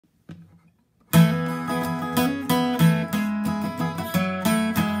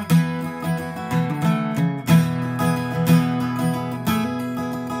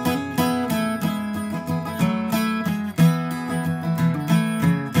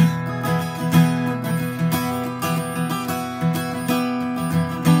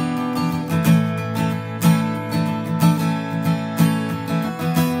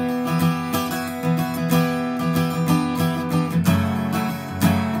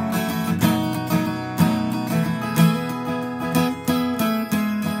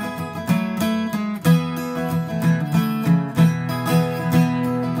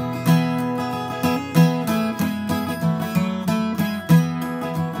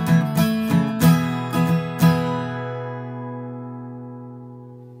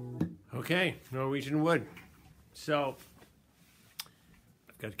Okay, Norwegian Wood. So,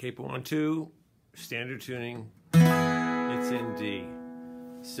 I've got capo on 2, standard tuning, it's in D.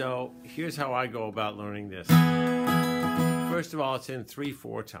 So, here's how I go about learning this. First of all, it's in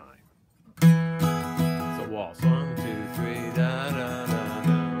 3/4 time. It's a waltz. 1, 2, 3, da, da, da,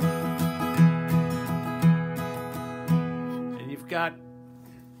 da. And you've got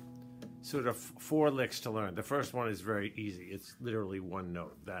sort of 4 licks to learn. The first one is very easy. It's literally one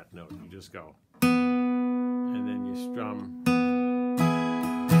note, that note. You just go. And then you strum. So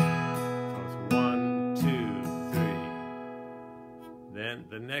it's 1, 2, 3. Then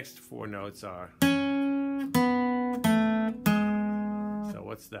the next 4 notes are. So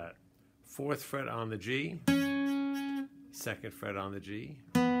what's that? 4th fret on the G, 2nd fret on the G,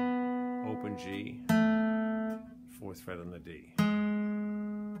 open G, 4th fret on the D.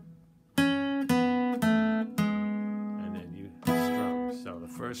 So the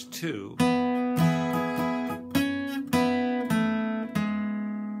first 2.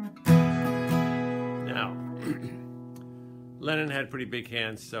 Now, Lennon had pretty big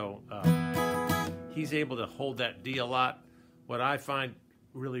hands, so he's able to hold that D a lot. What I find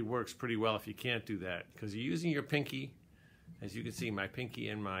really works pretty well if you can't do that, because you're using your pinky, as you can see, my pinky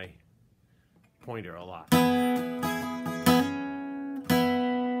and my pointer a lot.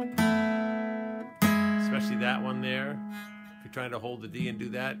 Especially that one there. If you're trying to hold the D and do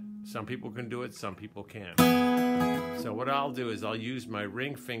that, some people can do it, some people can't. So what I'll do is I'll use my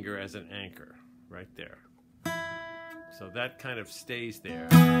ring finger as an anchor, right there. So that kind of stays there.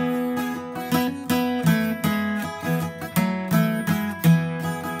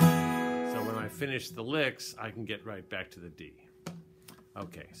 So when I finish the licks, I can get right back to the D.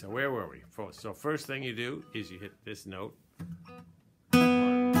 Okay, so where were we? So first thing you do is you hit this note.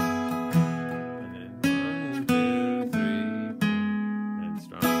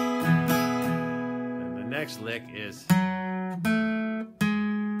 Next lick is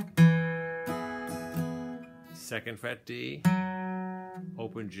 2nd fret D,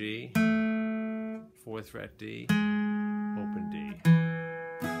 open G, 4th fret D, open D.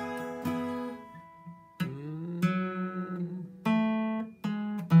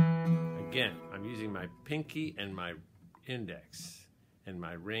 Again, I'm using my pinky and my index, and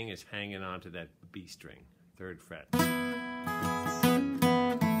my ring is hanging onto that B string, 3rd fret.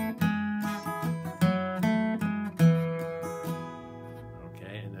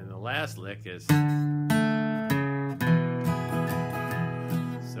 Last lick is, so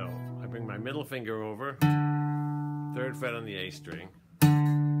I bring my middle finger over, 3rd fret on the A string,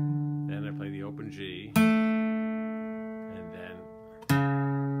 then I play the open G, and then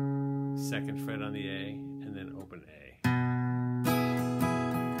 2nd fret on the A, and then open A.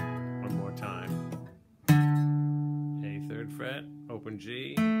 One more time. A 3rd fret, open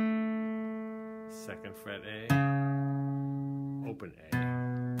G, 2nd fret A, open A.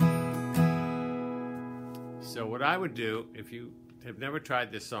 So what I would do, if you have never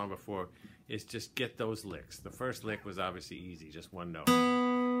tried this song before, is just get those licks. The first lick was obviously easy, just one note.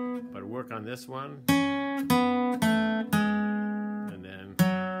 But work on this one. And then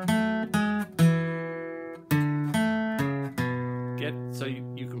get, so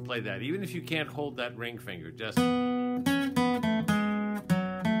you can play that. Even if you can't hold that ring finger, just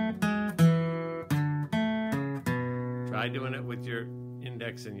try doing it with your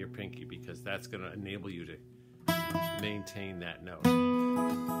index and your pinky, because that's going to enable you to maintain that note.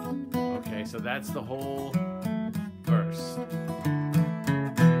 Okay, so that's the whole verse. You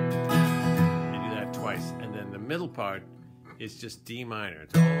do that twice, and then the middle part is just D minor.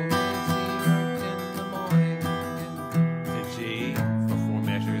 It's always in the morning. To G for 4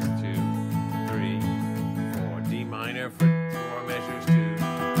 measures, 2, 3, 4. D minor for 4 measures, 2,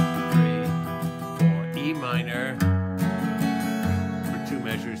 3, 4. E minor for 2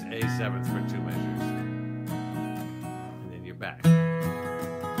 measures, A 7th for 2 measures. Back.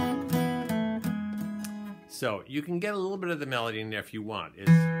 So you can get a little bit of the melody in there if you want.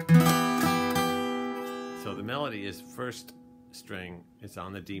 So the melody is 1st string, it's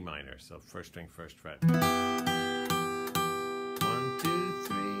on the D minor, so 1st string, 1st fret. 1, 2,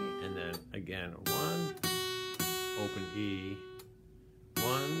 3, and then again 1, open E,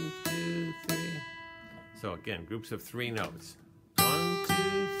 1, 2, 3. So again, groups of 3 notes. 1,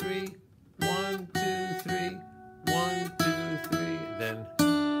 2, 3, 1, 2, 3, 1, 2, 3, then,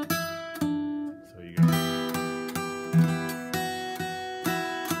 so you go.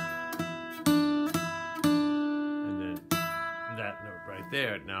 And then that note right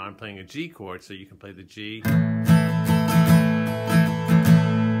there. Now I'm playing a G chord, so you can play the G. You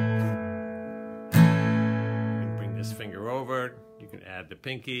can bring this finger over, You can add the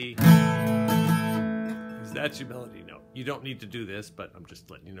pinky, because that's your melody note. You don't need to do this, but I'm just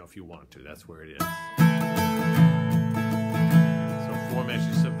letting you know if you want to. That's where it is. So 4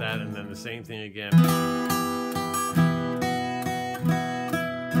 measures of that, and then the same thing again.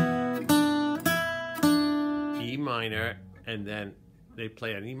 E minor, and then they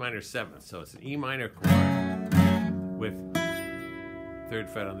play an E minor 7th. So it's an E minor chord with 3rd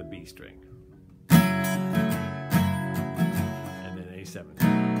fret on the B string. And then A7.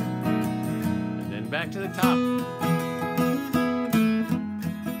 And then back to the top.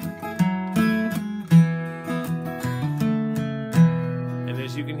 And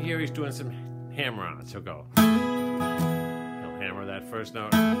as you can hear, he's doing some hammer on it. So go. He'll hammer that first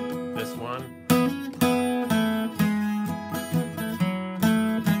note, this one.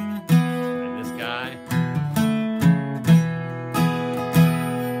 And this guy.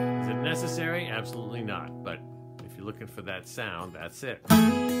 Is it necessary? Absolutely not. But if you're looking for that sound, that's it.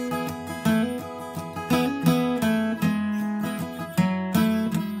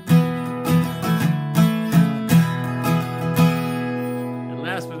 And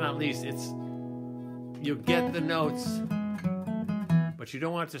last but not least, you'll get the notes, but you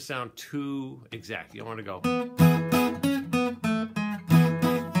don't want it to sound too exact. You don't want to go.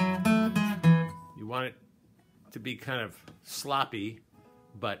 You want it to be kind of sloppy,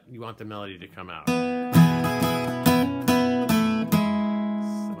 but you want the melody to come out. So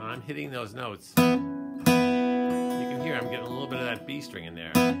when I'm hitting those notes, you can hear I'm getting a little bit of that B string in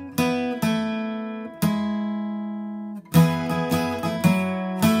there.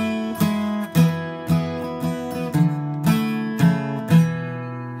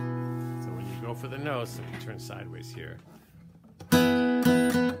 For the notes, let me turn sideways here.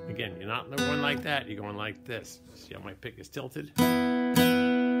 Again, you're not going like that, you're going like this. See how my pick is tilted?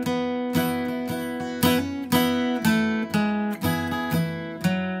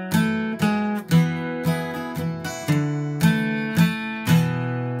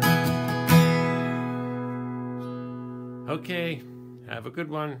 Okay, have a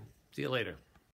good one. See you later.